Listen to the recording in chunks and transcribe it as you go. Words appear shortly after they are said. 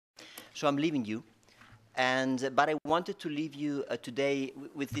So I'm leaving you. But I wanted to leave you today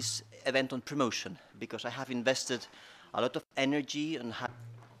with this event on promotion, because I have invested a lot of energy and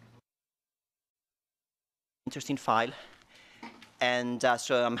interesting file. And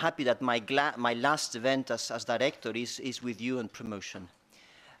so I'm happy that my last event as director is with you on promotion.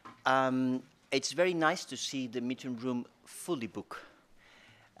 It's very nice to see the meeting room fully booked.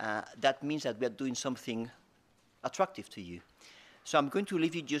 That means that we are doing something attractive to you. So I'm going to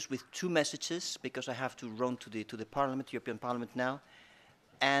leave you just with two messages, because I have to run to the Parliament, European Parliament now.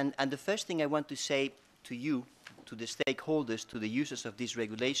 And the first thing I want to say to you, to the stakeholders, to the users of these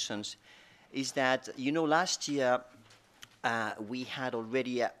regulations, is that, you know, last year we had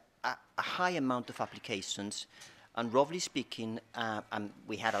already a high amount of applications, and roughly speaking,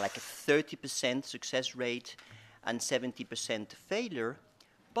 we had like a 30% success rate and 70% failure.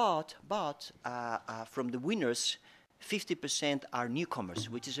 But from the winners, 50% are newcomers,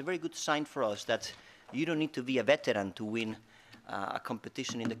 which is a very good sign for us that you don't need to be a veteran to win a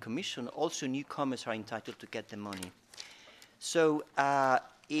competition in the Commission. Also, newcomers are entitled to get the money. So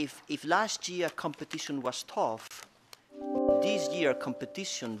if last year competition was tough, this year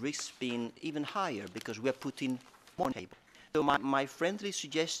competition risks being even higher, because we are putting more on the table. So my friendly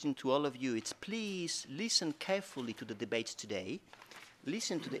suggestion to all of you is, please listen carefully to the debates today.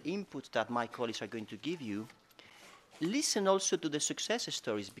 Listen to the input that my colleagues are going to give you. Listen also to the success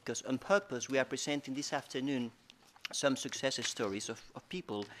stories, because on purpose we are presenting this afternoon some success stories of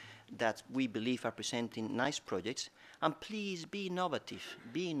people that we believe are presenting nice projects. And please be innovative.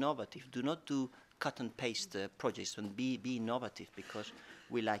 Be innovative. Do not do cut and paste projects, and be innovative, because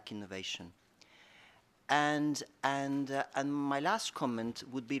we like innovation. And my last comment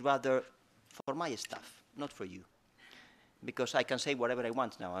would be rather for my staff, not for you, because I can say whatever I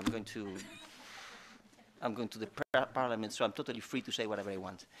want now. I'm going to the Parliament, so I'm totally free to say whatever I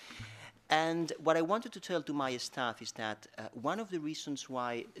want. And what I wanted to tell to my staff is that one of the reasons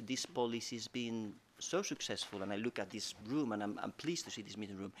why this policy has been so successful, and I look at this room and I'm pleased to see this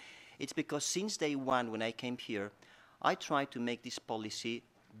meeting room, it's because since day one when I came here, I tried to make this policy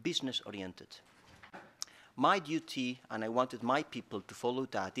business-oriented. My duty, and I wanted my people to follow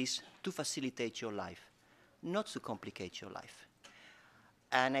that, is to facilitate your life, not to complicate your life.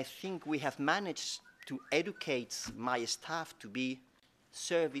 And I think we have managed to educate my staff to be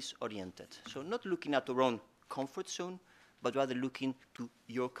service-oriented. So not looking at our own comfort zone, but rather looking to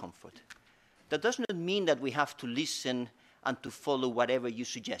your comfort. That does not mean that we have to listen and to follow whatever you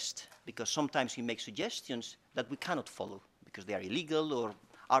suggest, because sometimes you make suggestions that we cannot follow, because they are illegal or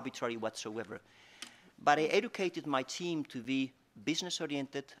arbitrary whatsoever. But I educated my team to be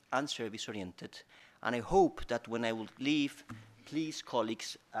business-oriented and service-oriented. And I hope that when I will leave, please,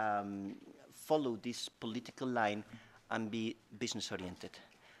 colleagues, follow this political line and be business-oriented.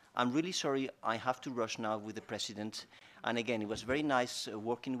 I'm really sorry I have to rush now with the President. And again, it was very nice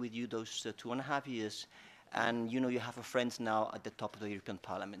working with you those 2.5 years. And you know you have a friend now at the top of the European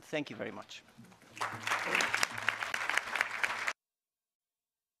Parliament. Thank you very much.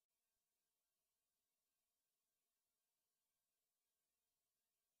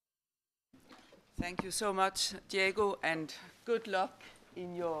 Thank you so much, Diego, and good luck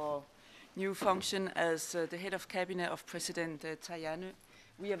in your new function as the head of cabinet of President Tajani.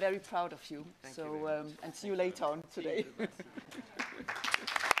 We are very proud of you. Thank you and see you later on today.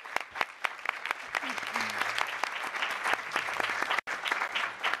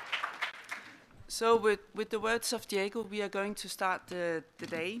 So with the words of Diego, we are going to start the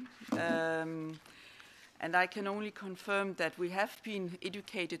day. And I can only confirm that we have been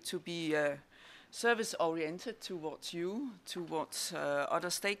educated to be service-oriented towards you, towards other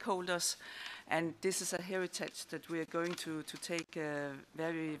stakeholders, and this is a heritage that we are going to take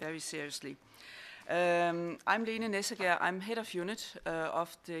very, very seriously. I'm Lene Nessegaard. I'm head of unit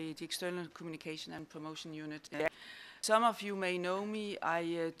of the External Communication and Promotion Unit. Some of you may know me.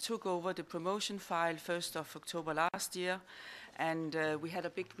 I took over the promotion file 1st of October last year, and we had a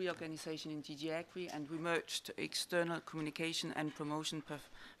big reorganization in DG Agri, and we merged external communication and promotion per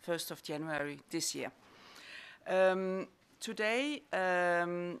 1st of January this year. Today,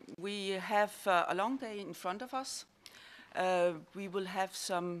 we have a long day in front of us. We will have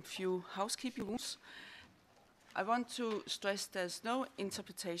some few housekeeping rules. I want to stress there's no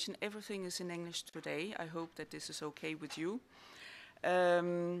interpretation. Everything is in English today. I hope that this is okay with you.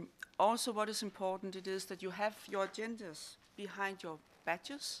 Also, what is important it is that you have your agendas behind your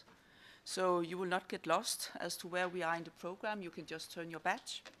badges, so you will not get lost as to where we are in the program. You can just turn your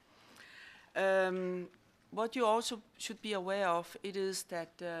badge. What you also should be aware of it is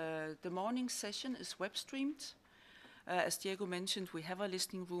that the morning session is web streamed. As Diego mentioned, we have a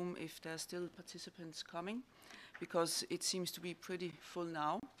listening room if there are still participants coming, because it seems to be pretty full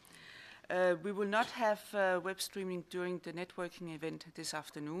now. We will not have web streaming during the networking event this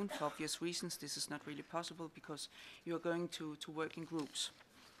afternoon. For obvious reasons, this is not really possible because you are going to work in groups.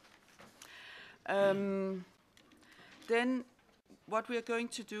 Then what we are going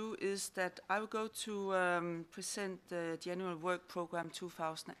to do is that I will go to present the annual work program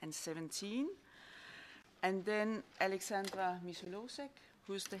 2017. And then Alexandra Misolosek,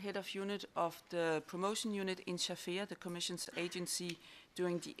 who's the head of unit of the promotion unit in Shafea, the Commission's agency,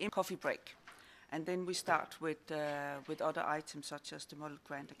 during the coffee break. And then we start with other items such as the model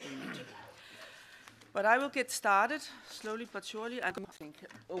grant agreement. But I will get started slowly but surely. I'm going to think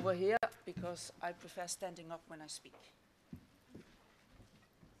over here because I prefer standing up when I speak.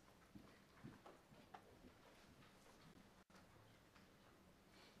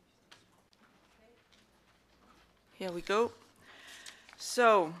 Here we go.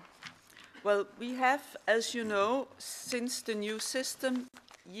 So, well, we have, as you know, since the new system,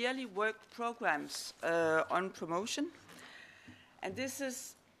 yearly work programs on promotion. And this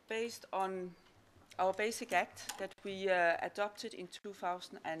is based on our basic act that we adopted in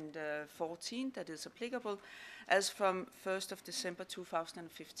 2014 that is applicable as from 1st of December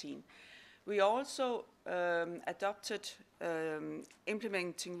 2015. We also adopted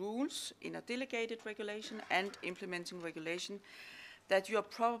implementing rules in a delegated regulation and implementing regulation that you are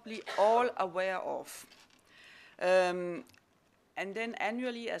probably all aware of. And then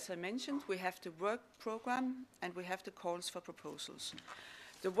annually, as I mentioned, we have the work program and we have the calls for proposals.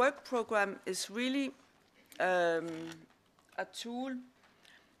 The work program is really a tool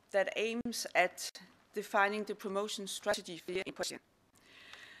that aims at defining the promotion strategy for the year in question.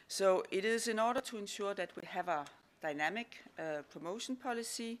 So it is in order to ensure that we have a dynamic promotion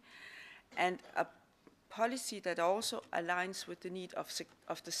policy and a policy that also aligns with the need of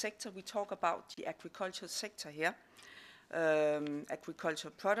the sector. We talk about the agricultural sector here,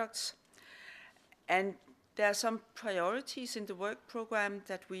 agricultural products. And there are some priorities in the work program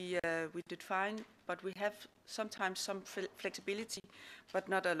that we define, but we have sometimes some flexibility, but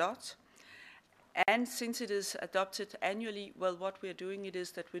not a lot. And since it is adopted annually, well, what we are doing it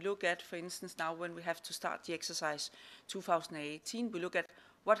is that we look at, for instance, now when we have to start the exercise 2018, we look at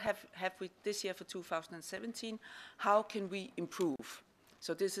what have we this year for 2017, how can we improve?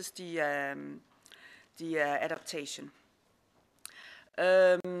 So this is the adaptation.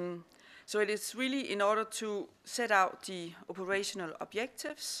 So it is really in order to set out the operational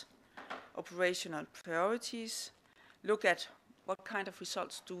objectives, operational priorities, look at what kind of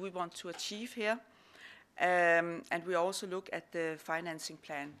results do we want to achieve here, and we also look at the financing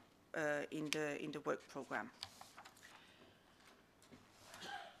plan in the work program.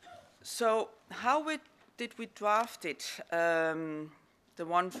 So how did we draft it, the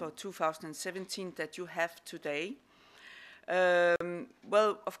one for 2017 that you have today?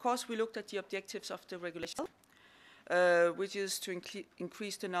 Well, of course, we looked at the objectives of the regulation, which is to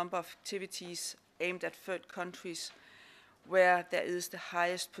increase the number of activities aimed at third countries where there is the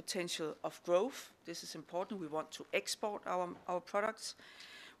highest potential of growth. This is important. We want to export our products.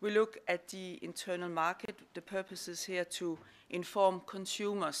 We look at the internal market. The purpose is here to inform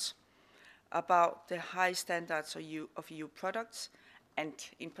consumers about the high standards of EU products, and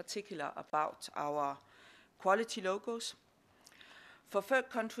in particular about our quality logos. For third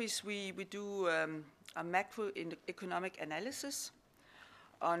countries, we do a macroeconomic analysis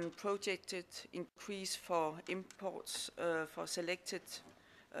on projected increase for imports for selected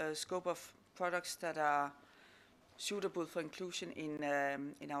scope of products that are suitable for inclusion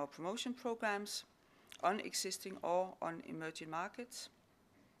in our promotion programs on existing or on emerging markets.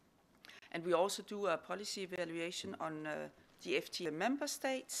 And we also do a policy evaluation on the FTA member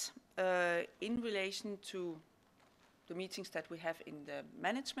states in relation to the meetings that we have in the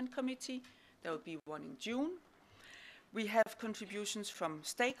management committee. There will be one in June. We have contributions from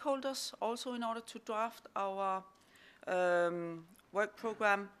stakeholders also in order to draft our work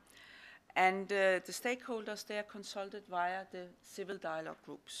program. And the stakeholders, they are consulted via the civil dialogue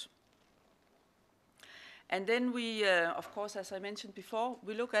groups. And then we, of course, as I mentioned before,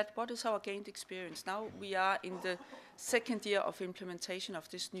 we look at what is our gained experience. Now we are in the second year of implementation of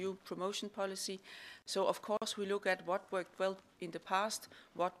this new promotion policy. So, of course, we look at what worked well in the past,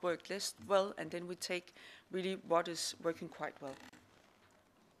 what worked less well, and then we take really what is working quite well.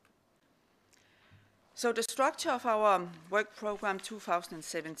 So the structure of our work program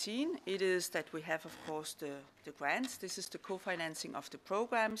 2017, it is that we have, of course, the grants. This is the co-financing of the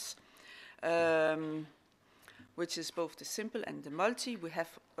programs, which is both the simple and the multi. We have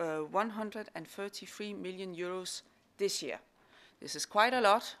 133 million euros this year. This is quite a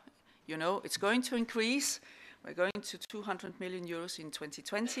lot. You know, it's going to increase. We're going to 200 million euros in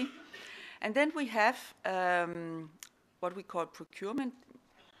 2020. And then we have what we call procurement,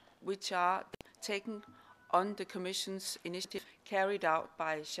 which are taken on the Commission's initiative carried out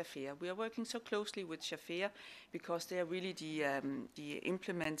by Shafea. We are working so closely with Shafea because they are really the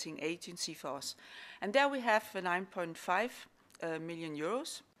implementing agency for us. And there we have 9.5 million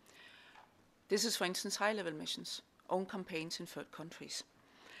euros. This is, for instance, high-level missions, own campaigns in third countries.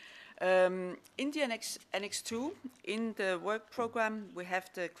 In the Annex 2, in the work program, we have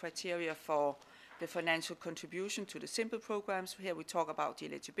the criteria for the financial contribution to the simple programs. Here we talk about the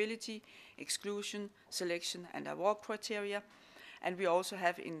eligibility, exclusion, selection, and award criteria. And we also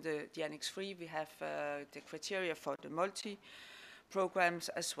have in the Annex 3, we have the criteria for the multi-programs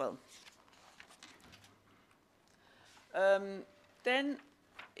as well. Then,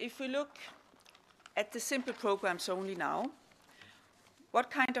 if we look at the simple programs only now, what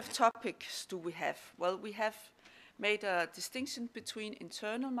kind of topics do we have? Well, we have made a distinction between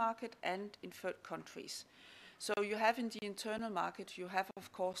internal market and in third countries. So you have in the internal market, you have,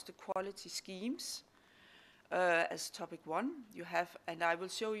 of course, the quality schemes as topic 1. You have, and I will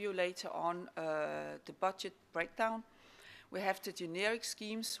show you later on the budget breakdown. We have the generic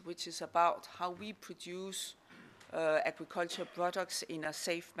schemes, which is about how we produce agricultural products in a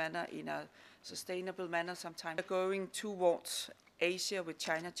safe manner, in a sustainable manner sometimes. We're going towards Asia with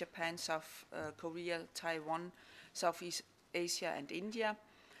China, Japan, South Korea, Taiwan, Southeast Asia and India.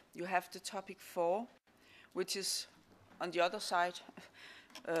 You have the topic 4, which is on the other side,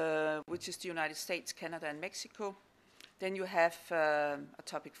 which is the United States, Canada and Mexico. Then you have a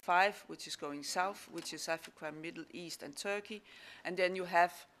topic 5, which is going south, which is Africa, Middle East and Turkey. And then you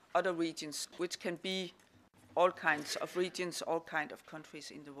have other regions, which can be all kinds of regions, all kinds of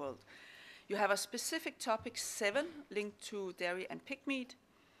countries in the world. You have a specific topic 7 linked to dairy and pig meat,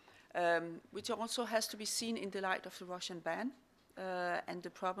 which also has to be seen in the light of the Russian ban and the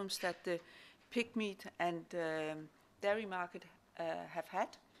problems that the pig meat and dairy market have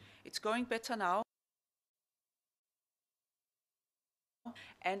had. It's going better now.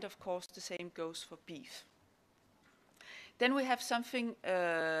 And of course, the same goes for beef. Then we have something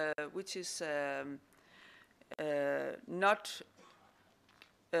which is not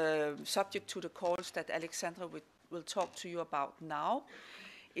subject to the calls that Alexandra will talk to you about now.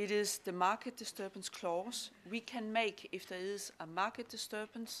 It is the market disturbance clause. We can make, if there is a market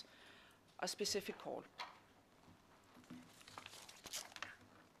disturbance, a specific call.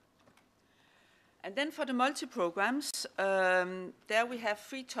 And then for the multi-programs, there we have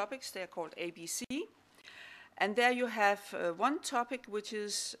 3 topics. They are called ABC. And there you have one topic, which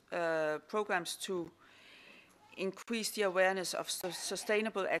is programs to increase the awareness of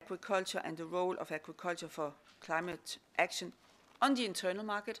sustainable agriculture and the role of agriculture for climate action on the internal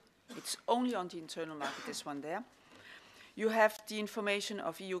market. It's only on the internal market, this one there. You have the information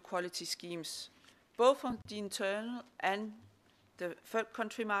of EU quality schemes, both on the internal and the third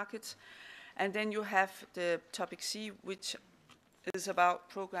country markets. And then you have the topic C, which is about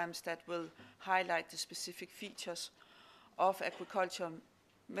programs that will highlight the specific features of agriculture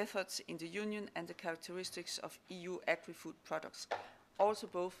methods in the Union and the characteristics of EU agri-food products, also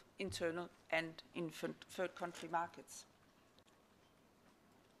both internal and in third country markets.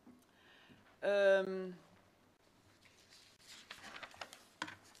 For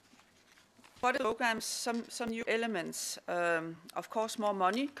the programs, some new elements. Of course, more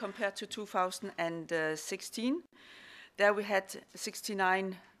money compared to 2016. There we had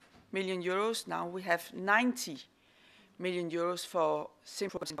 69 million euros. Now we have 90 million euros for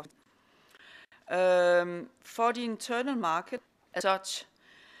simple programs. For the internal market, as such,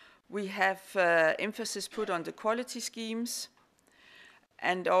 we have emphasis put on the quality schemes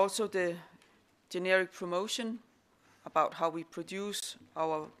and also the generic promotion about how we produce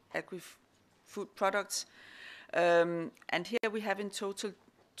our agri-food products. And here we have in total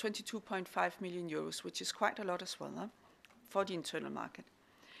 22.5 million euros, which is quite a lot as well, for the internal market.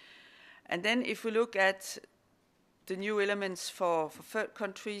 And then if we look at the new elements for third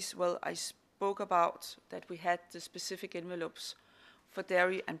countries, well, I spoke about that we had the specific envelopes for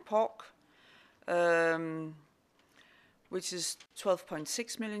dairy and pork, which is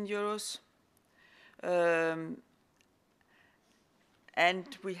 12.6 million euros.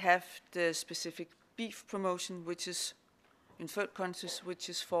 And we have the specific beef promotion, which is in third countries, which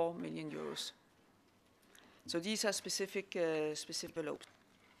is 4 million euros. So these are specific envelopes.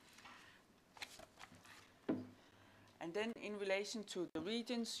 And then in relation to the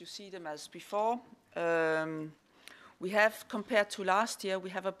regions, you see them as before. We have, compared to last year,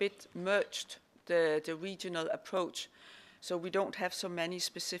 we have a bit merged the regional approach, so we don't have so many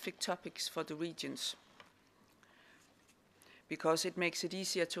specific topics for the regions, because it makes it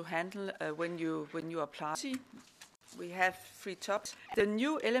easier to handle when you apply. We have 3 topics. The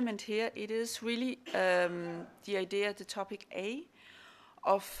new element here, it is really the idea, the topic A,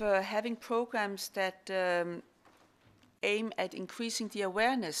 of having programs that aim at increasing the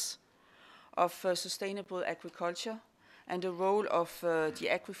awareness of sustainable agriculture and the role of the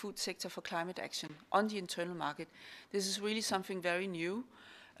agri-food sector for climate action on the internal market. This is really something very new,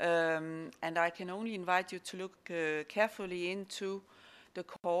 and I can only invite you to look carefully into the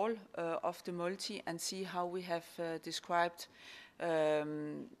call of the multi and see how we have described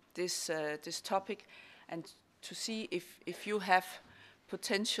this topic, and to see if you have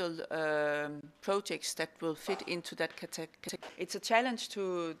potential projects that will fit into that category. It's a challenge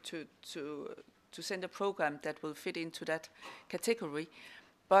to send a program that will fit into that category,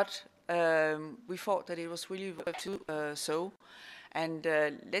 but we thought that it was really worth to so. And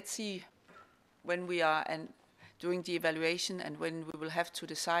let's see when we are doing the evaluation and when we will have to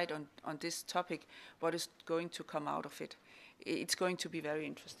decide on this topic, what is going to come out of it. It's going to be very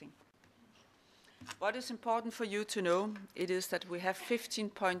interesting. What is important for you to know, it is that we have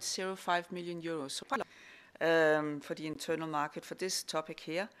 15.05 million euros for the internal market for this topic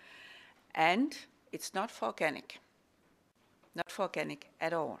here. And it's not for organic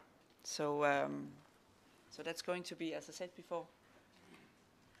at all. So, so that's going to be, as I said before,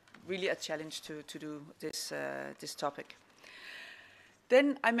 really a challenge to do this, this topic.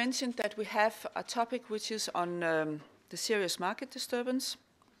 Then I mentioned that we have a topic which is on the serious market disturbance,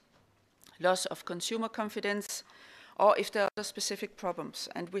 loss of consumer confidence, or if there are other specific problems.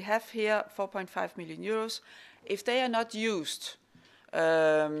 And we have here 4.5 million euros. If they are not used,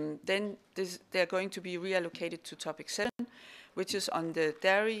 then they are going to be reallocated to topic 7, which is on the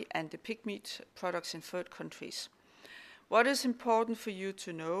dairy and the pig meat products in third countries. What is important for you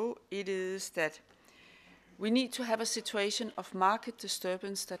to know, it is that we need to have a situation of market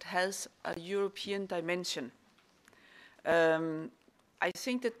disturbance that has a European dimension. I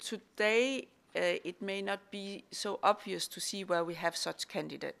think that today it may not be so obvious to see where we have such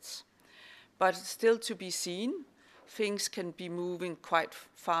candidates, but still to be seen. Things can be moving quite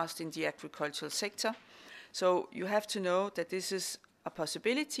fast in the agricultural sector. So you have to know that this is a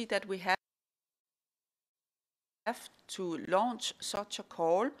possibility that we have to launch such a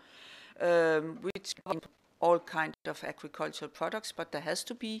call, which covers all kinds of agricultural products, but there has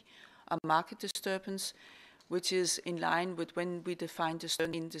to be a market disturbance which is in line with when we define the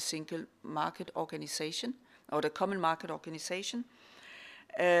in the single market organization or the common market organization.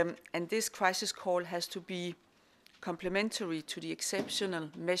 And this crisis call has to be complementary to the exceptional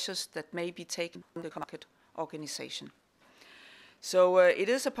measures that may be taken in the market organization. So it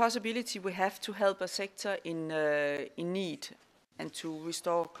is a possibility we have to help a sector in need and to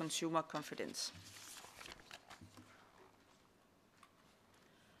restore consumer confidence.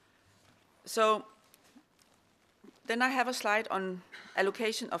 So then I have a slide on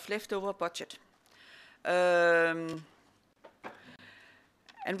allocation of leftover budget. And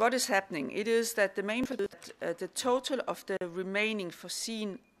what is happening? It is that the main the total of the remaining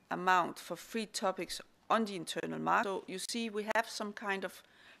foreseen amount for 3 topics on the internal market. So you see we have some kind of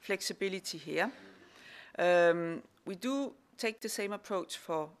flexibility here. We do take the same approach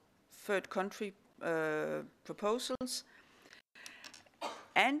for third country proposals.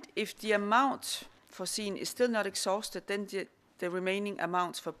 And if the amount foreseen is still not exhausted, then the remaining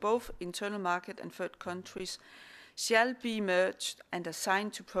amounts for both internal market and third countries shall be merged and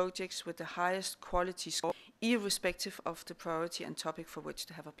assigned to projects with the highest quality score, irrespective of the priority and topic for which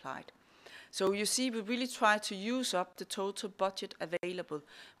they have applied. So you see, we really try to use up the total budget available,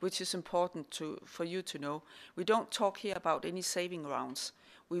 which is important for you to know. We don't talk here about any saving rounds.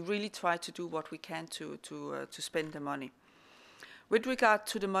 We really try to do what we can to spend the money. With regard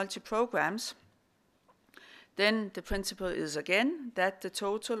to the multi-programs, then the principle is again that the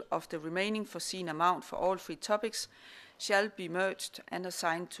total of the remaining foreseen amount for all 3 topics shall be merged and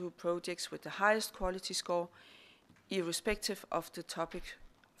assigned to projects with the highest quality score, irrespective of the topic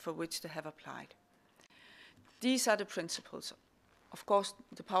for which they have applied. These are the principles. Of course,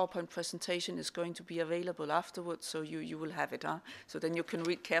 the PowerPoint presentation is going to be available afterwards, so you will have it. So then you can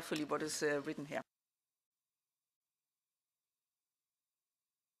read carefully what is written here.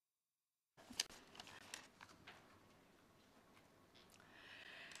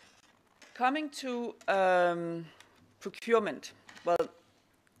 Coming to procurement, well,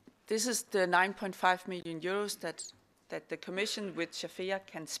 this is the 9.5 million euros that the Commission with Chafea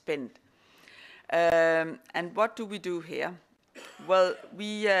can spend. And what do we do here? Well,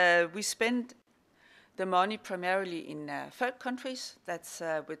 we spend the money primarily in third countries. That's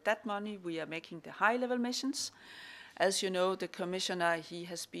with that money we are making the high-level missions. As you know, the commissioner, he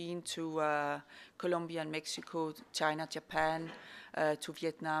has been to Colombia and Mexico, China, Japan, to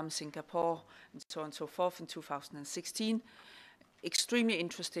Vietnam, Singapore, and so on and so forth in 2016. Extremely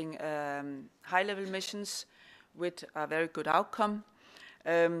interesting high-level missions with a very good outcome.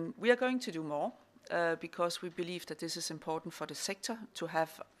 We are going to do more because we believe that this is important for the sector to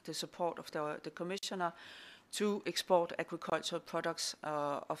have the support of the commissioner to export agricultural products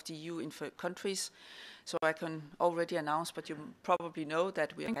of the EU in third countries. So I can already announce, but you probably know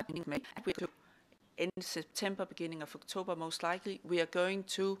that we are in September, beginning of October, most likely, we are going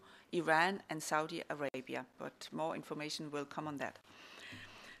to Iran and Saudi Arabia, but more information will come on that.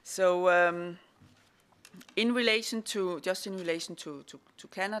 So in relation to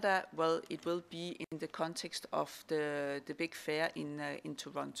Canada, well, it will be in the context of the big fair in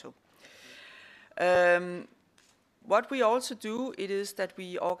Toronto. What we also do, it is that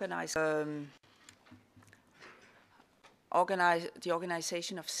we organize the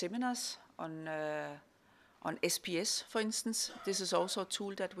organization of seminars on SPS, for instance. This is also a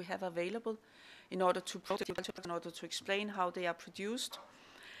tool that we have available in order to explain how they are produced.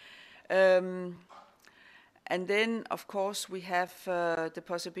 And then, of course, we have the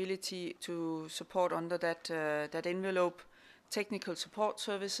possibility to support under that envelope technical support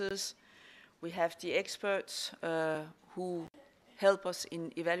services. We have the experts who help us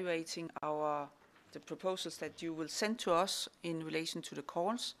in evaluating the proposals that you will send to us in relation to the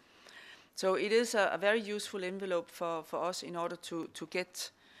calls. So it is a very useful envelope for us in order to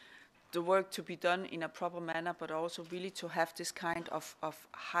get the work to be done in a proper manner, but also really to have this kind of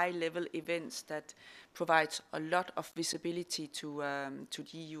high-level events that provides a lot of visibility to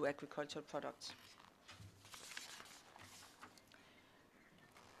the EU agricultural products.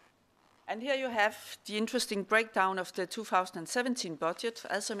 And here you have the interesting breakdown of the 2017 budget.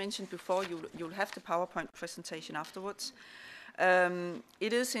 As I mentioned before, you'll have the PowerPoint presentation afterwards.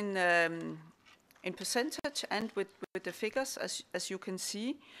 It is in percentage and with the figures, as you can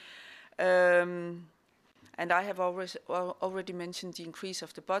see. And I have already mentioned the increase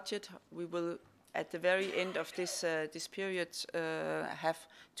of the budget. We will, at the very end of this period, have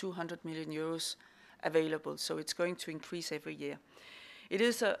 200 million euros available. So it's going to increase every year. It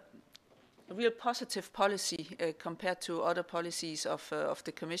is a real positive policy compared to other policies of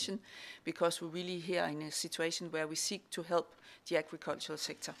the Commission, because we're really here in a situation where we seek to help the agricultural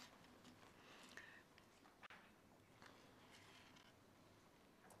sector.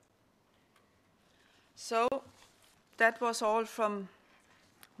 So that was all from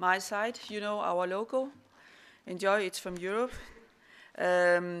my side. You know our logo. Enjoy, it's from Europe.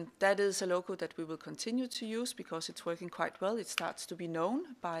 That is a logo that we will continue to use because it's working quite well. It starts to be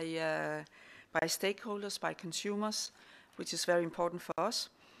known by stakeholders, by consumers, which is very important for us.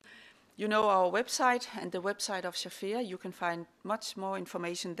 You know our website and the website of Chafea. You can find much more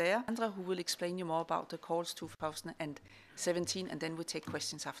information there. Sandra, who will explain you more about the calls 2017, and then we take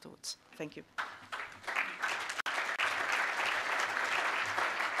questions afterwards. Thank you.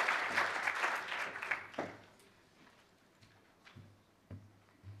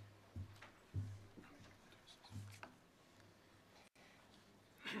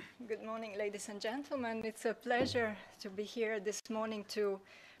 Good morning, ladies and gentlemen. It's a pleasure to be here this morning to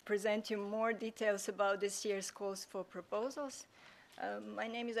present you more details about this year's calls for proposals. My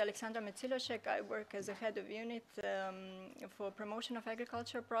name is Alexandra Metzilosek. I work as a head of unit for promotion of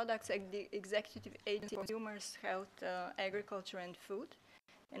agriculture products at the Executive Agency for Consumers, Health, Agriculture and Food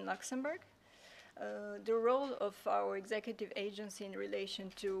in Luxembourg. The role of our executive agency in relation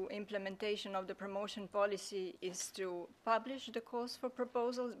to implementation of the promotion policy is to publish the calls for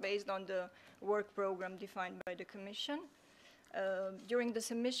proposals based on the work program defined by the Commission. During the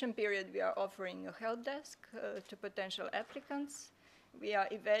submission period, we are offering a help desk to potential applicants. We are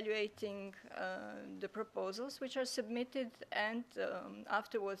evaluating the proposals which are submitted, and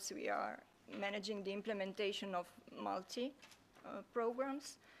afterwards we are managing the implementation of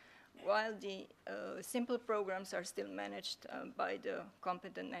multi-programs, while the simple programs are still managed by the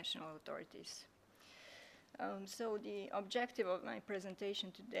competent national authorities. So the objective of my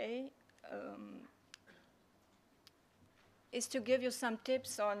presentation today is to give you some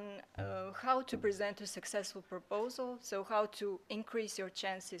tips on how to present a successful proposal, so how to increase your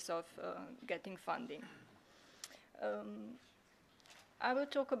chances of getting funding. I will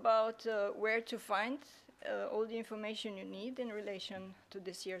talk about where to find all the information you need in relation to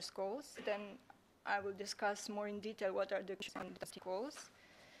this year's calls. Then I will discuss more in detail what are the calls.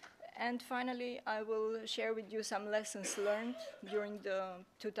 And finally, I will share with you some lessons learned during the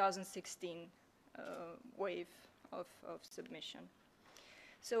 2016 wave of submission.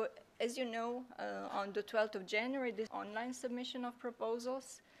 So as you know, on the 12th of January, this online submission of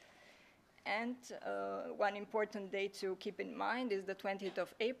proposals. And one important date to keep in mind is the 20th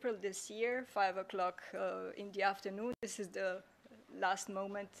of April this year, 5 o'clock in the afternoon. This is the last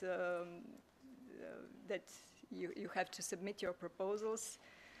moment that you have to submit your proposals.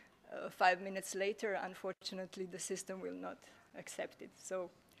 5 minutes later, unfortunately, the system will not accept it. So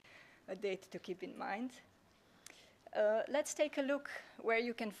a date to keep in mind. Let's take a look where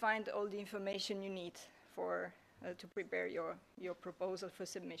you can find all the information you need for to prepare your proposal for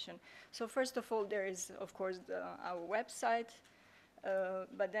submission. So first of all, there is, of course, our website,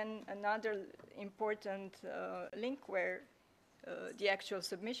 but then another important link where the actual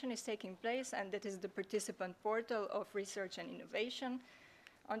submission is taking place, and that is the participant portal of research and innovation.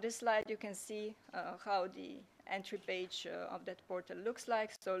 On this slide, you can see how the entry page of that portal looks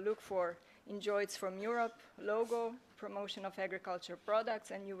like. So look for Enjoyeds from Europe logo, promotion of agriculture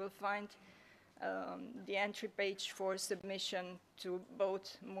products, and you will find the entry page for submission to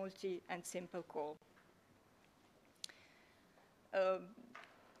both multi and simple call.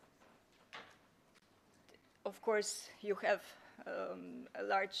 Of course, you have a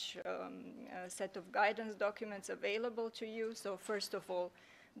large set of guidance documents available to you. So first of all,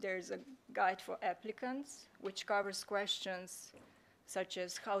 there's a guide for applicants, which covers questions such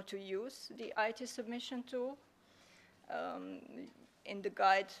as how to use the IT submission tool. In the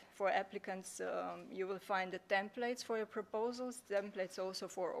guide for applicants, you will find the templates for your proposals, templates also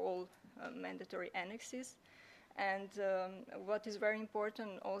for all mandatory annexes. And what is very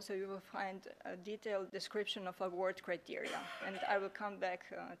important, also you will find a detailed description of award criteria. And I will come back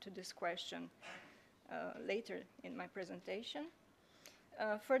to this question later in my presentation.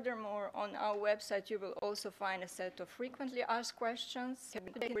 Furthermore, on our website, you will also find a set of frequently asked questions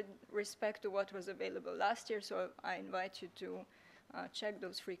with respect to what was available last year. So I invite you to check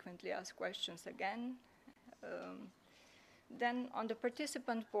those frequently asked questions again. Then on the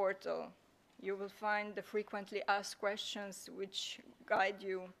participant portal, you will find the frequently asked questions which guide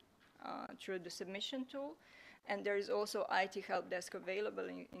you through the submission tool. And there is also IT help desk available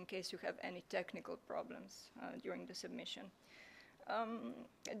in case you have any technical problems during the submission.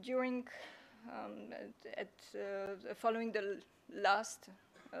 Following the last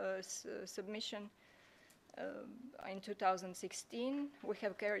submission in 2016, we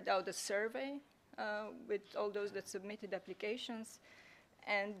have carried out a survey with all those that submitted applications,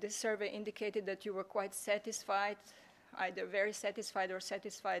 and the survey indicated that you were quite satisfied, either very satisfied or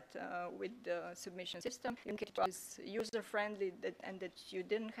satisfied with the submission system. It was user-friendly and that you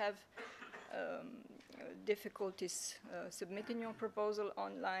didn't have difficulties submitting your proposal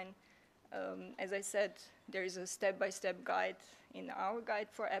online. As I said, there is a step-by-step guide in our guide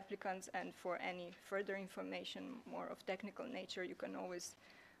for applicants, and for any further information, more of technical nature, you can always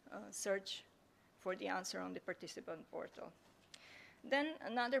search for the answer on the participant portal. Then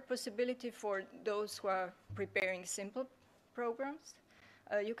another possibility for those who are preparing simple programs,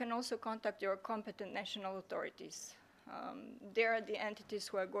 you can also contact your competent national authorities. They are the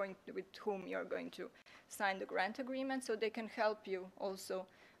entities with whom you're going to sign the grant agreement, so they can help you also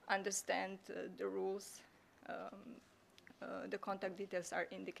understand the rules. The contact details are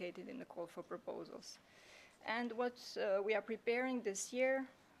indicated in the call for proposals. And what we are preparing this year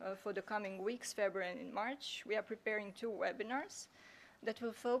for the coming weeks, February and March, we are preparing 2 webinars that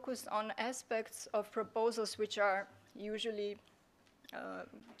will focus on aspects of proposals which are usually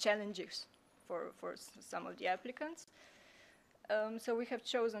challenges for some of the applicants. So we have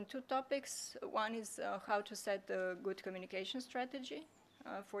chosen 2 topics. One is how to set a good communication strategy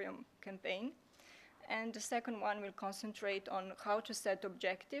for your campaign. And the second one will concentrate on how to set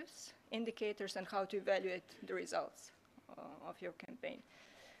objectives, indicators, and how to evaluate the results of your campaign.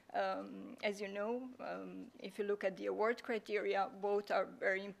 As you know, if you look at the award criteria, both are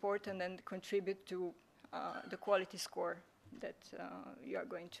very important and contribute to the quality score that you are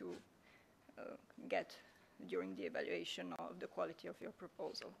going to get during the evaluation of the quality of your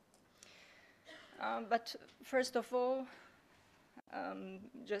proposal. But first of all,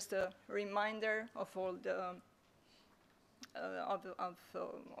 just a reminder of all the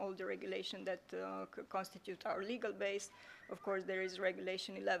all the regulation that constitute our legal base. Of course, there is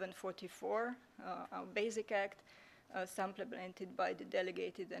Regulation 1144, our Basic Act, supplemented by the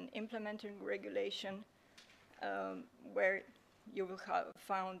Delegated and Implementing Regulation, where you will have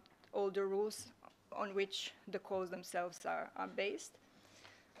found all the rules on which the calls themselves are based.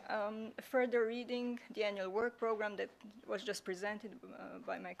 Further reading the annual work program that was just presented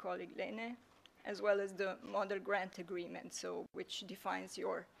by my colleague Lene, as well as the model grant agreement, so which defines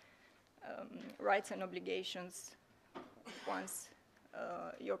your rights and obligations once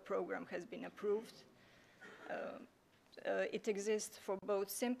your program has been approved. It exists for both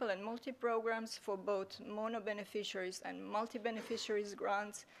simple and multi-programs, for both mono-beneficiaries and multi-beneficiaries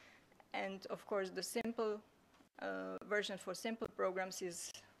grants, and of course the simple version for simple programs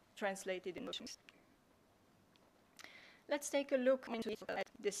is translated in English. Let's take a look at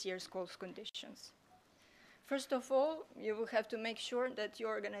this year's calls conditions. First of all, you will have to make sure that your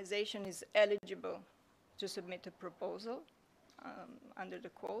organization is eligible to submit a proposal under the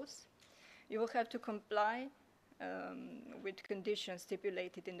calls. You will have to comply with conditions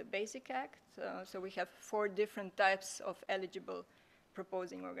stipulated in the Basic Act. So we have 4 different types of eligible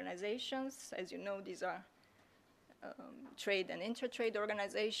proposing organizations. As you know, these are trade and inter-trade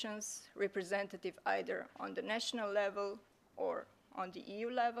organizations, representative either on the national level or on the EU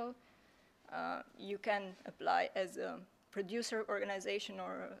level. You can apply as a producer organization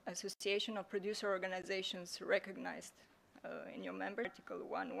or association of producer organizations recognized in your member, Article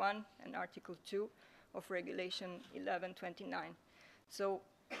 1.1 and Article 2 of Regulation 1129. So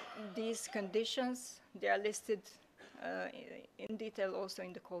these conditions, they are listed in detail also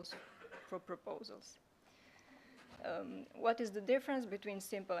in the calls for proposals. What is the difference between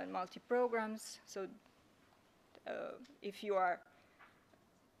simple and multi-programs? So if you are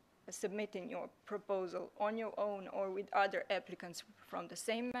submitting your proposal on your own or with other applicants from the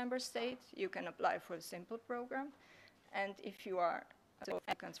same member state, you can apply for a simple program. And if you are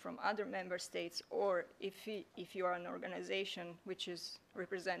applicants from other member states, or if you are an organization which is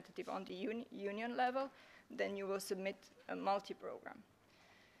representative on the union level, then you will submit a multi-program.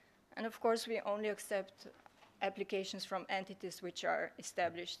 And of course, we only accept applications from entities which are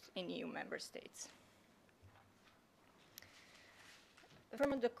established in EU member states.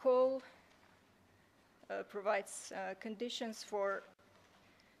 The call provides conditions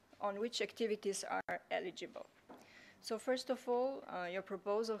on which activities are eligible. So first of all, your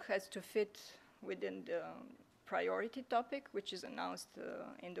proposal has to fit within the priority topic, which is announced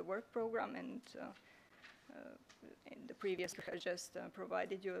in the work program, and in the previous I just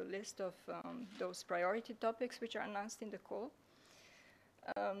provided you a list of those priority topics which are announced in the call.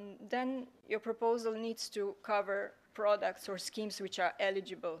 Then your proposal needs to cover products or schemes which are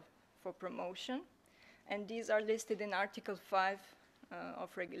eligible for promotion, and these are listed in Article 5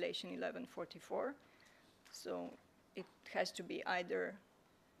 of Regulation 1144. So it has to be either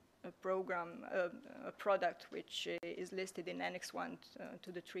a program, a product which is listed in Annex 1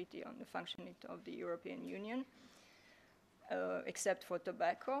 to the Treaty on the Functioning of the European Union, except for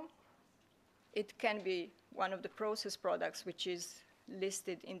tobacco. It can be one of the processed products which is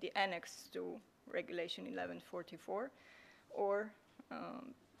listed in the Annex to Regulation 1144, or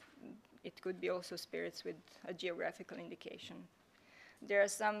it could be also spirits with a geographical indication. There are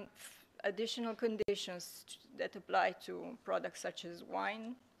some additional conditions that apply to products such as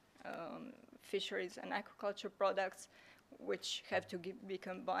wine, fisheries and aquaculture products, which have to be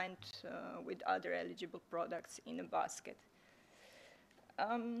combined with other eligible products in a basket.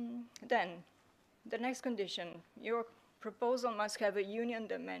 Then, the next condition, your proposal must have a union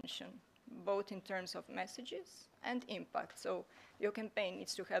dimension, both in terms of messages and impact. So your campaign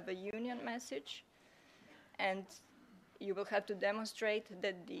needs to have a union message, and you will have to demonstrate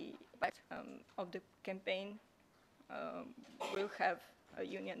that the impact of the campaign will have a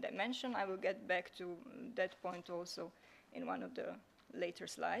union dimension. I will get back to that point also in one of the later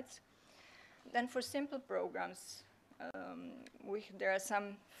slides. Then for simple programs, there are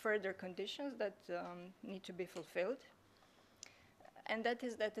some further conditions that need to be fulfilled. And that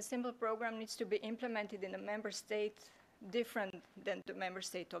is that a simple program needs to be implemented in a member state different than the member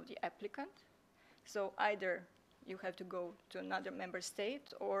state of the applicant. So either you have to go to another member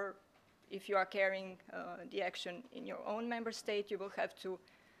state, or if you are carrying the action in your own member state, you will have to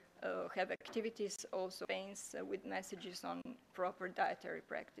have activities, also campaigns with messages on proper dietary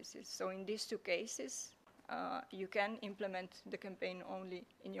practices. So in these 2 cases, you can implement the campaign only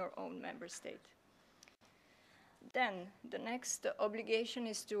in your own member state. Then the next obligation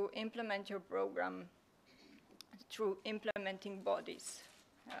is to implement your program through implementing bodies,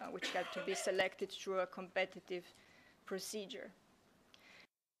 which have to be selected through a competitive procedure.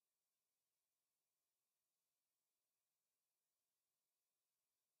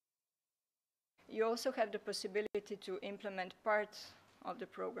 You also have the possibility to implement parts of the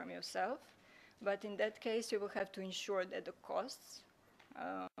program yourself, but in that case you will have to ensure that the costs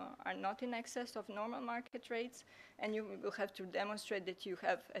are not in excess of normal market rates, and you will have to demonstrate that you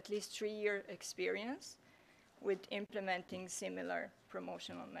have at least 3-year experience with implementing similar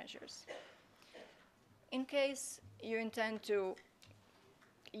promotional measures. In case you intend to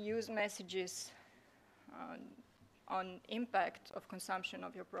use messages on impact of consumption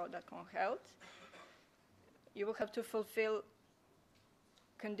of your product on health, you will have to fulfill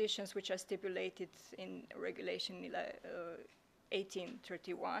conditions which are stipulated in Regulation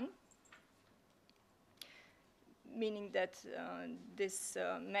 1831, meaning that this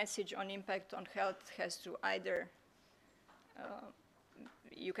message on impact on health has to either,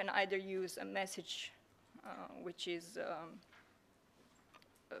 you can either use a message which is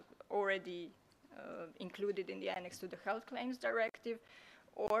already included in the annex to the Health Claims Directive,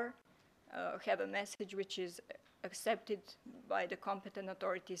 or have a message which is accepted by the competent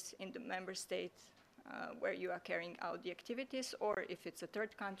authorities in the member state where you are carrying out the activities, or if it's a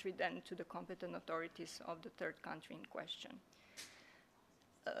third country, then to the competent authorities of the third country in question.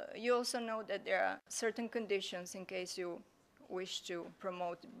 You also know that there are certain conditions in case you wish to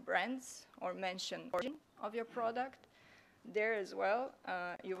promote brands or mention origin of your product. There as well,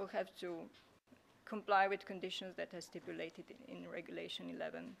 you will have to comply with conditions that are stipulated in Regulation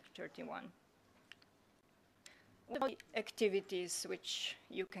 1131. The activities which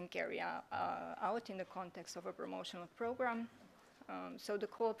you can carry out in the context of a promotional program. So the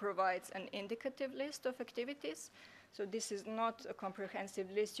call provides an indicative list of activities. So this is not a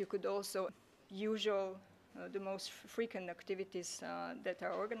comprehensive list. You could also the most frequent activities that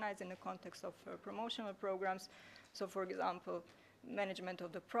are organized in the context of promotional programs. So for example, management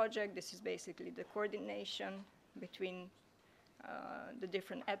of the project. This is basically the coordination between the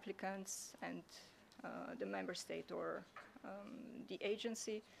different applicants and the member state or the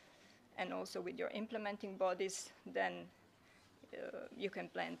agency, and also with your implementing bodies. Then you can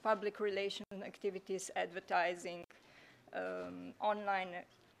plan public relations activities, advertising, online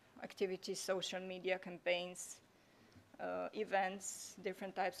activities, social media campaigns, events,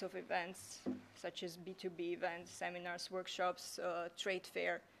 different types of events, such as B2B events, seminars, workshops, trade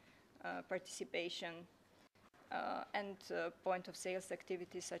fair participation, and point of sales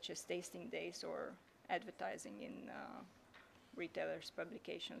activities such as tasting days or advertising in retailers'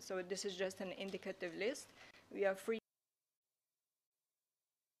 publications. So this is just an indicative list. We are free.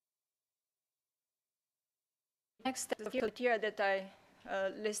 Next, the criteria that I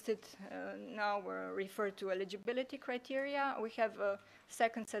listed now were referred to eligibility criteria. We have a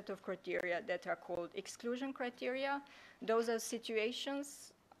second set of criteria that are called exclusion criteria. Those are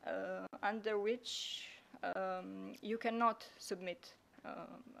situations under which you cannot submit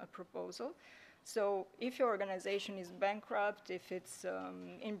a proposal. So if your organization is bankrupt, if it's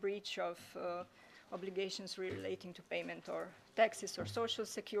in breach of obligations relating to payment or taxes or social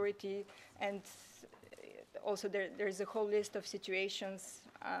security, and also there's a whole list of situations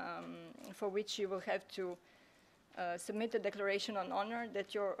for which you will have to submit a declaration on honor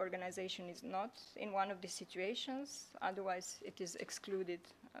that your organization is not in one of these situations, otherwise it is excluded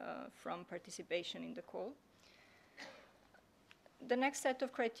from participation in the call. The next set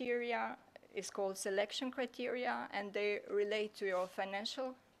of criteria is called selection criteria, and they relate to your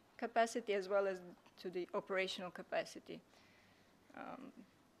financial capacity as well as to the operational capacity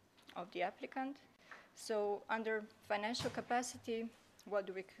of the applicant. So under financial capacity, what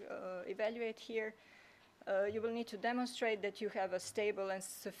do we evaluate here? You will need to demonstrate that you have a stable and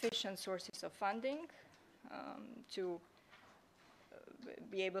sufficient sources of funding to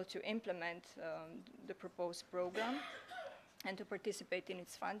be able to implement the proposed program and to participate in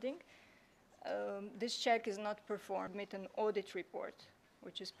its funding. This check is not performed with an audit report,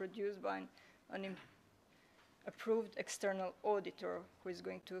 which is produced by an approved external auditor who is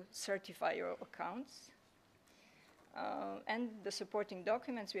going to certify your accounts. And the supporting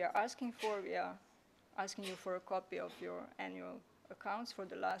documents we are asking for, we are asking you for a copy of your annual accounts for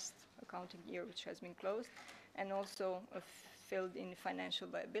the last accounting year which has been closed, and also a filled in financial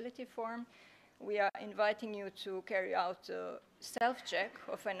viability form. We are inviting you to carry out a self-check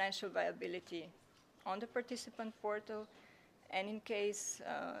of financial viability on the participant portal, and in case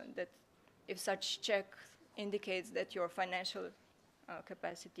that if such check indicates that your financial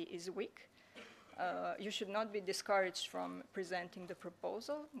capacity is weak, you should not be discouraged from presenting the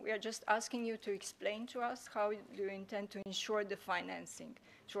proposal. We are just asking you to explain to us how you intend to ensure the financing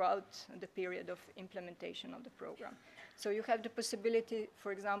throughout the period of implementation of the program. So you have the possibility,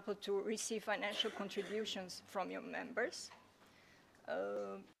 for example, to receive financial contributions from your members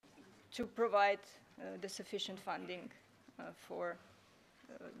to provide the sufficient funding for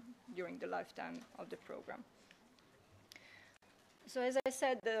during the lifetime of the program. So as I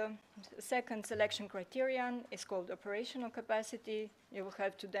said, the second selection criterion is called operational capacity. You will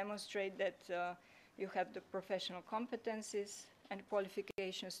have to demonstrate that you have the professional competencies and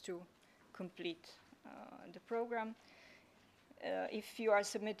qualifications to complete the program. If you are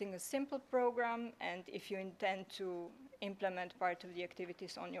submitting a simple program and if you intend to implement part of the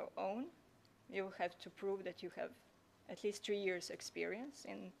activities on your own, you have to prove that you have at least 3 years experience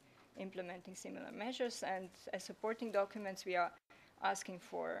in implementing similar measures. And as supporting documents, we are asking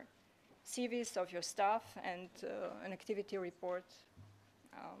for CVs of your staff and an activity report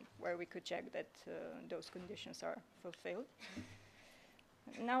where we could check that those conditions are fulfilled.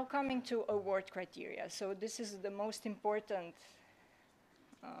 Now coming to award criteria. So this is the most important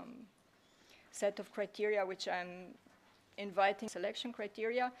set of criteria which I'm inviting selection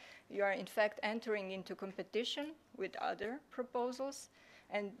criteria. You are in fact entering into competition with other proposals,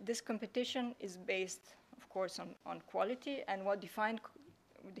 and this competition is based, of course, on quality, and what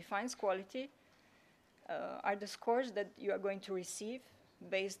defines quality are the scores that you are going to receive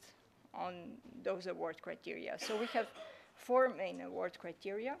based on those award criteria. So we have 4 main award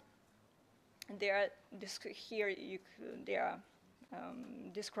criteria. They are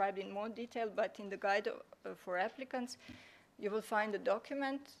described in more detail, but in the guide for applicants, you will find a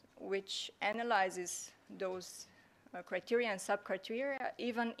document which analyzes those criteria and sub-criteria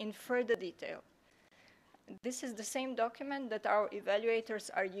even in further detail. This is the same document that our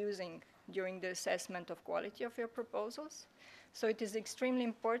evaluators are using during the assessment of quality of your proposals. So it is extremely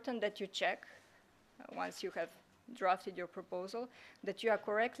important that you check, once you have drafted your proposal, that you are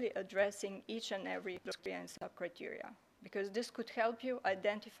correctly addressing each and every criteria and sub-criteria, because this could help you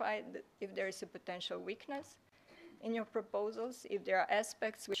identify if there is a potential weakness in your proposals, if there are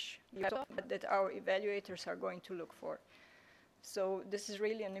aspects which you have that our evaluators are going to look for. So this is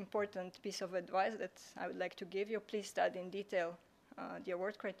really an important piece of advice that I would like to give you. Please study in detail the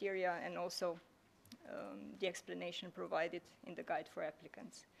award criteria and also the explanation provided in the guide for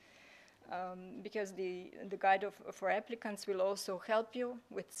applicants. Because the guide for applicants will also help you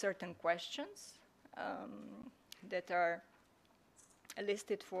with certain questions that are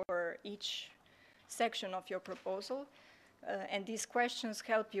listed for each section of your proposal, and these questions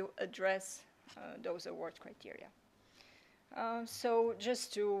help you address those award criteria. So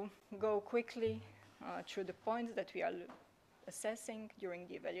just to go quickly through the points that we are assessing during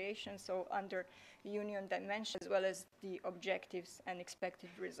the evaluation, so under union dimension as well as the objectives and expected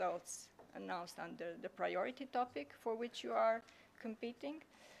results announced under the priority topic for which you are competing.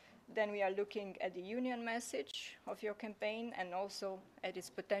 Then we are looking at the union message of your campaign and also at its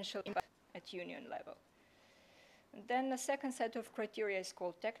potential impact at union level. And then the second set of criteria is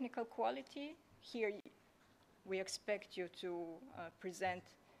called technical quality. Here we expect you to present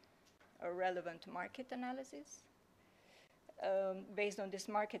a relevant market analysis. Based on this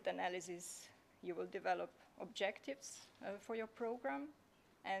market analysis, you will develop objectives for your program,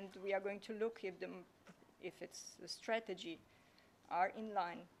 and we are going to look if its strategy are in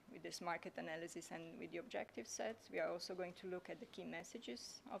line with this market analysis and with the objective set. We are also going to look at the key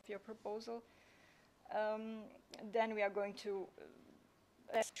messages of your proposal. Then we are going to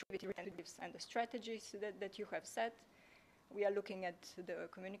and the strategies that you have set. We are looking at the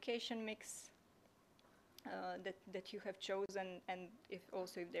communication mix that you have chosen, and if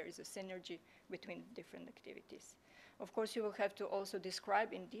there is a synergy between different activities. Of course, you will have to also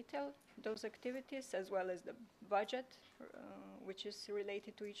describe in detail those activities as well as the budget which is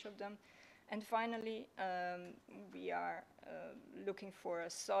related to each of them. And finally, we are looking for a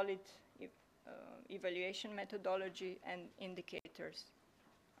solid evaluation methodology and indicators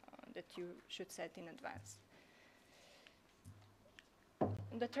that you should set in advance.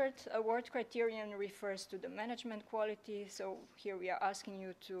 The third award criterion refers to the management quality. So here we are asking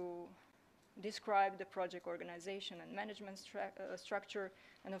you to describe the project organization and management structure,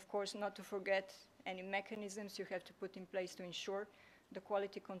 and of course not to forget any mechanisms you have to put in place to ensure the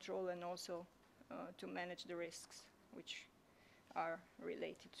quality control and also to manage the risks which are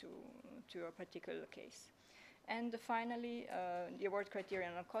related to a particular case. And finally, the award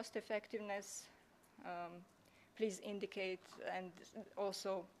criterion on cost effectiveness. Please indicate and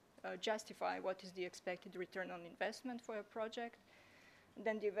also justify what is the expected return on investment for a project.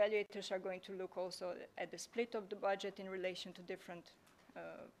 Then the evaluators are going to look also at the split of the budget in relation to different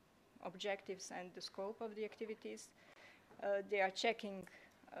objectives and the scope of the activities. They are checking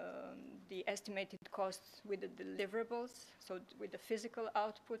the estimated costs with the deliverables, so with the physical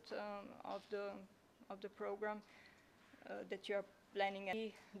output of the program that you are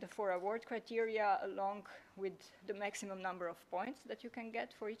planning. The 4 award criteria along with the maximum number of points that you can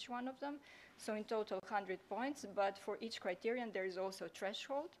get for each one of them. So in total 100 points, but for each criterion there is also a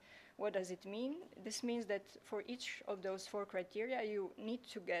threshold. What does it mean? This means that for each of those 4 criteria you need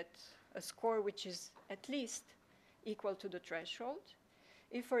to get a score which is at least equal to the threshold.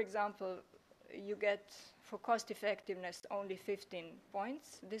 If, for example, you get, for cost effectiveness, only 15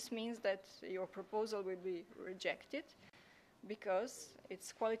 points. This means that your proposal will be rejected because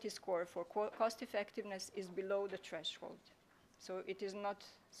its quality score for cost effectiveness is below the threshold. So it is not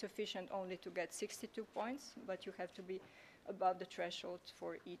sufficient only to get 62 points, but you have to be above the threshold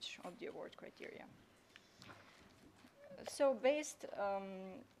for each of the award criteria. So based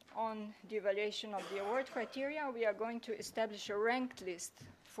on the evaluation of the award criteria, we are going to establish a ranked list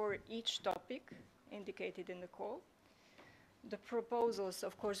for each topic indicated in the call. The proposals,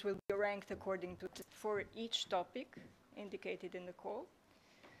 of course, will be ranked according to for each topic indicated in the call.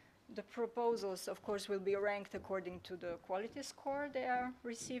 The proposals, of course, will be ranked according to the quality score they are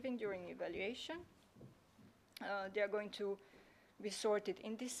receiving during evaluation. They are going to be sorted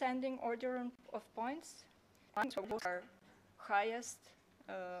in descending order of points. Points are highest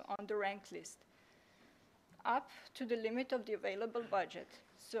on the ranked list, up to the limit of the available budget.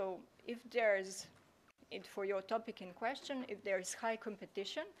 So if there's, for your topic in question, if there is high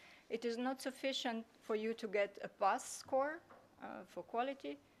competition, it is not sufficient for you to get a pass score for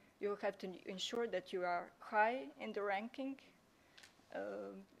quality. You have to ensure that you are high in the ranking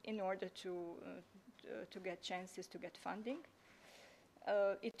in order to get chances to get funding.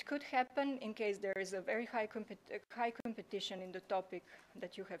 It could happen in case there is a very high competition in the topic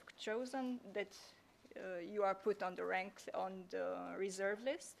that you have chosen, that you are put on the reserve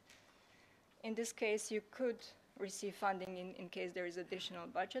list. In this case, you could receive funding in case there is additional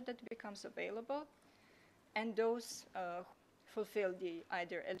budget that becomes available, and those fulfill the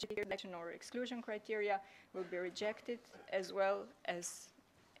either eligibility or exclusion criteria will be rejected, as well as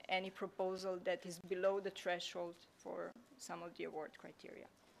any proposal that is below the threshold for some of the award criteria.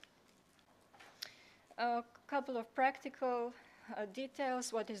 A couple of practical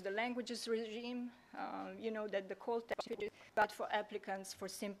details. What is the languages regime? You know that the call text but for applicants for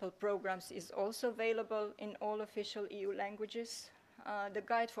simple programs is also available in all official EU languages. The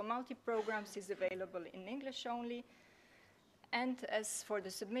guide for multi-programs is available in English only. And as for the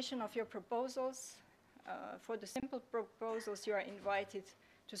submission of your proposals, for the simple proposals, you are invited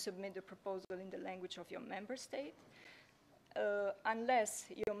to submit the proposal in the language of your member state, unless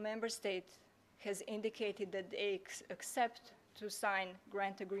your member state has indicated that they accept to sign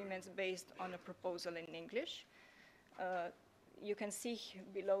grant agreements based on a proposal in English. You can see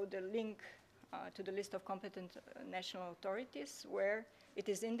below the link to the list of competent national authorities, where it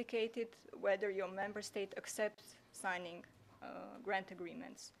is indicated whether your member state accepts signing grant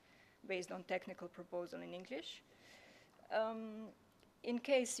agreements based on technical proposal in English. In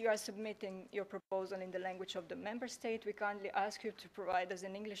case you are submitting your proposal in the language of the member state, we kindly ask you to provide us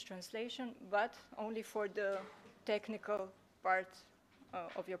an English translation, but only for the technical part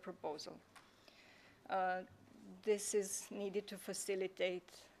of your proposal. This is needed to facilitate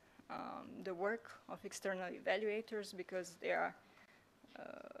the work of external evaluators, because they are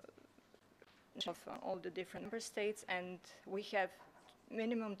of all the different member states, and we have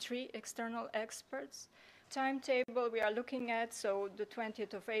minimum 3 external experts. Timetable we are looking at, so the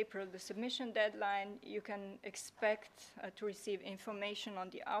 20th of April, the submission deadline. You can expect to receive information on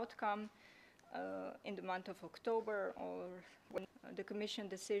the outcome in the month of October, or when the Commission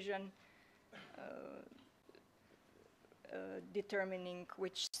decision determining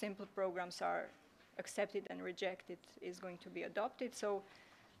which simple programs are accepted and rejected is going to be adopted. So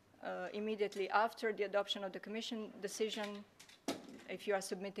immediately after the adoption of the Commission decision, if you are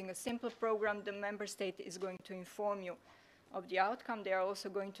submitting a simple program, the member state is going to inform you of the outcome. They are also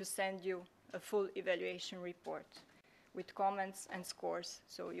going to send you a full evaluation report with comments and scores,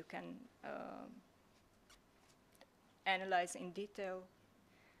 so you can analyze in detail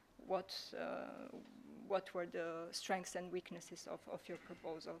what were the strengths and weaknesses of your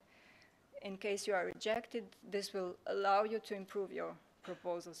proposal. In case you are rejected, this will allow you to improve your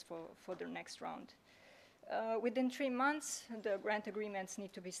proposals for the next round. Within 3 months, the grant agreements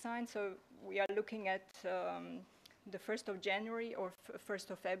need to be signed, so we are looking at the 1st of January or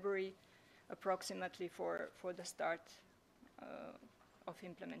 1st of February approximately for the start of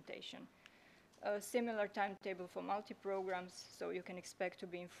implementation. A similar timetable for multi-programs, so you can expect to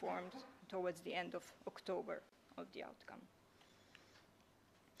be informed towards the end of October of the outcome.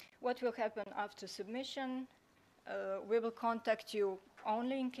 What will happen after submission? We will contact you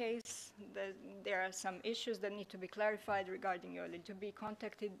only in case there are some issues that need to be clarified regarding your eligibility. To be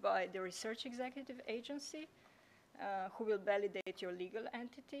contacted by the Research Executive Agency, who will validate your legal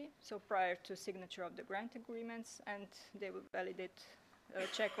entity, so prior to signature of the grant agreements, and they will validate,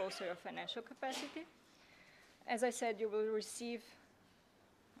 check also your financial capacity. As I said, you will receive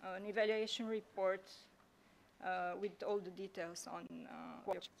an evaluation report with all the details on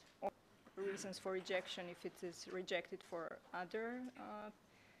reasons for rejection if it is rejected for other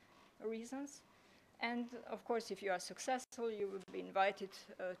reasons. And of course, if you are successful, you will be invited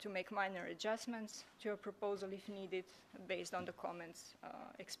to make minor adjustments to your proposal if needed, based on the comments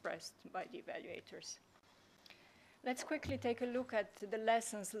expressed by the evaluators. Let's quickly take a look at the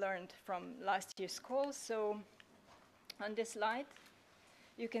lessons learned from last year's calls. So on this slide,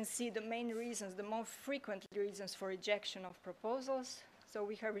 you can see the main reasons, the more frequent reasons for rejection of proposals. So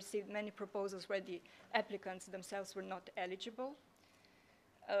we have received many proposals where the applicants themselves were not eligible,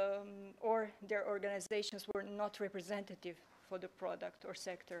 or their organizations were not representative for the product or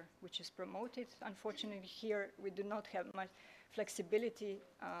sector which is promoted. Unfortunately, here we do not have much flexibility.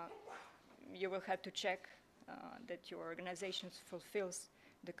 You will have to check that your organization fulfills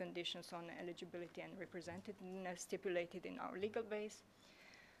the conditions on eligibility and representativeness stipulated in our legal base.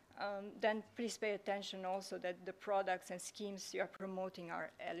 Then please pay attention also that the products and schemes you are promoting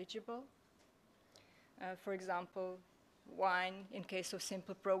are eligible. For example, wine, in case of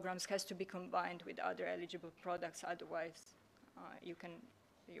simple programs, has to be combined with other eligible products, otherwise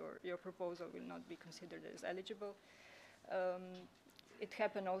your proposal will not be considered as eligible. It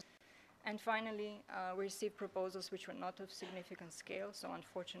happened also. And finally, we received proposals which were not of significant scale, so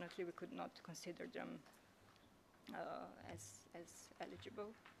unfortunately we could not consider them as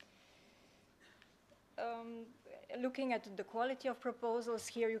eligible. Looking at the quality of proposals,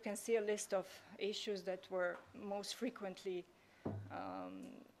 here you can see a list of issues that were most frequently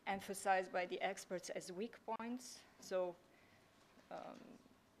emphasized by the experts as weak points. So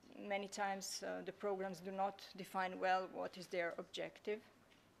many times the programs do not define well what is their objective.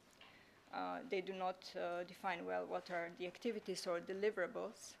 They do not define well what are the activities or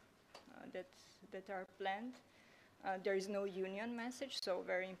deliverables that are planned. There is no union message, so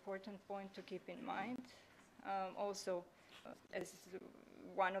very important point to keep in mind. Also, as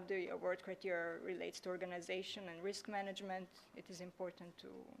one of the award criteria relates to organization and risk management, it is important to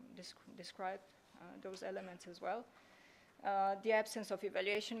describe those elements as well. The absence of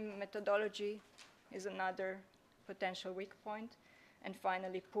evaluation methodology is another potential weak point. And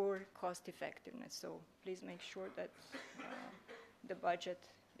finally, poor cost effectiveness. So please make sure that the budget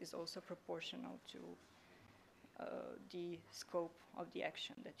is also proportional to the scope of the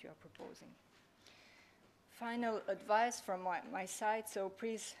action that you are proposing. Final advice from my side, so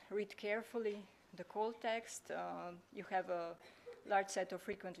please read carefully the call text. You have a large set of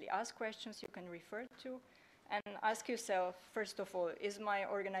frequently asked questions you can refer to, and ask yourself, first of all, is my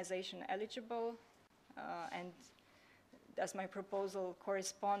organization eligible, and does my proposal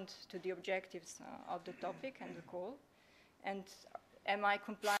correspond to the objectives of the topic and the call? And am I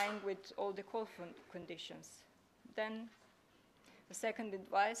complying with all the call conditions? Then the second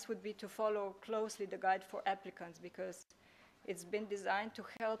advice would be to follow closely the guide for applicants, because it's been designed to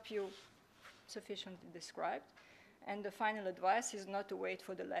help you sufficiently described. And the final advice is not to wait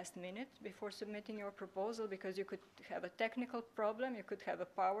for the last minute before submitting your proposal, because you could have a technical problem, you could have a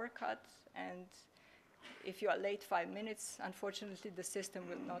power cut, and if you are late 5 minutes, unfortunately the system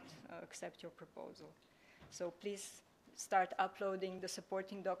will not accept your proposal. So please start uploading the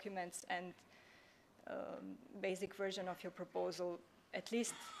supporting documents and basic version of your proposal at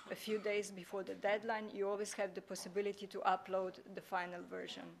least a few days before the deadline. You always have the possibility to upload the final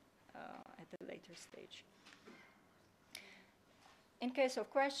version at a later stage. In case of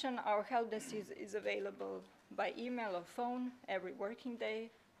question, our help desk is available by email or phone every working day,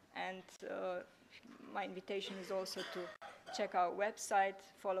 and my invitation is also to check our website,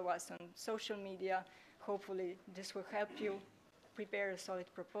 follow us on social media. Hopefully this will help you prepare a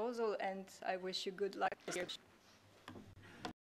solid proposal, and I wish you good luck this year.